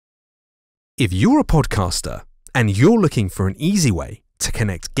If you're a podcaster and you're looking for an easy way to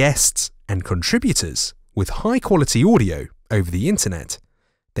connect guests and contributors with high-quality audio over the internet,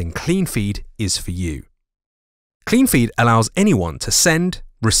 then Cleanfeed is for you. Cleanfeed allows anyone to send,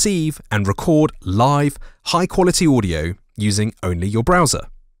 receive, and record live, high-quality audio using only your browser.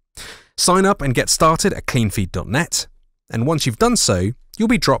 Sign up and get started at cleanfeed.net, and once you've done so, you'll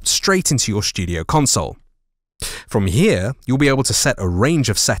be dropped straight into your studio console. From here, you'll be able to set a range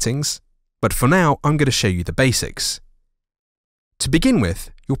of settings, but for now, I'm going to show you the basics. To begin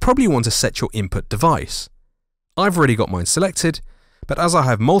with, you'll probably want to set your input device. I've already got mine selected, but as I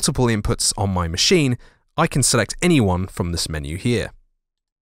have multiple inputs on my machine, I can select any one from this menu here.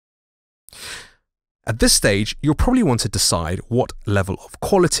 At this stage, you'll probably want to decide what level of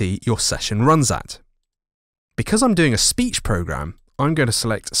quality your session runs at. Because I'm doing a speech program, I'm going to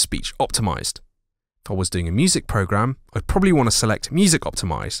select Speech Optimized. If I was doing a music program, I'd probably want to select Music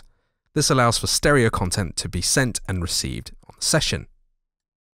Optimized. This allows for stereo content to be sent and received on the session.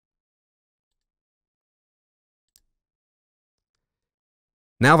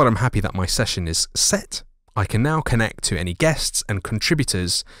 Now that I'm happy that my session is set, I can now connect to any guests and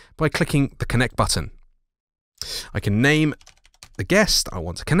contributors by clicking the Connect button. I can name the guest I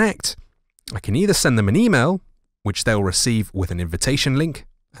want to connect. I can either send them an email, which they'll receive with an invitation link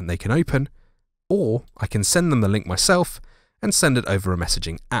and they can open, or I can send them the link myself and send it over a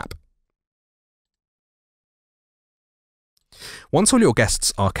messaging app. Once all your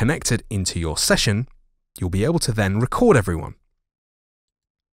guests are connected into your session, you'll be able to then record everyone.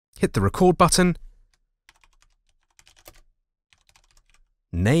 Hit the record button,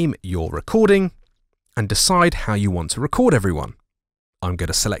 name your recording, and decide how you want to record everyone. I'm going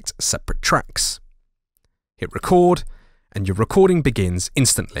to select separate tracks. Hit record, and your recording begins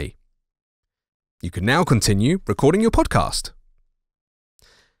instantly. You can now continue recording your podcast.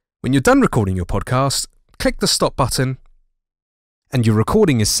 When you're done recording your podcast, click the stop button, and your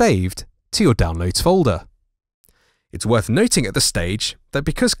recording is saved to your downloads folder. It's worth noting at this stage that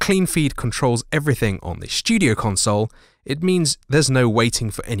because Cleanfeed controls everything on the studio console, it means there's no waiting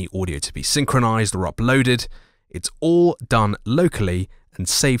for any audio to be synchronized or uploaded. It's all done locally and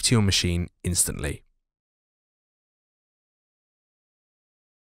saved to your machine instantly.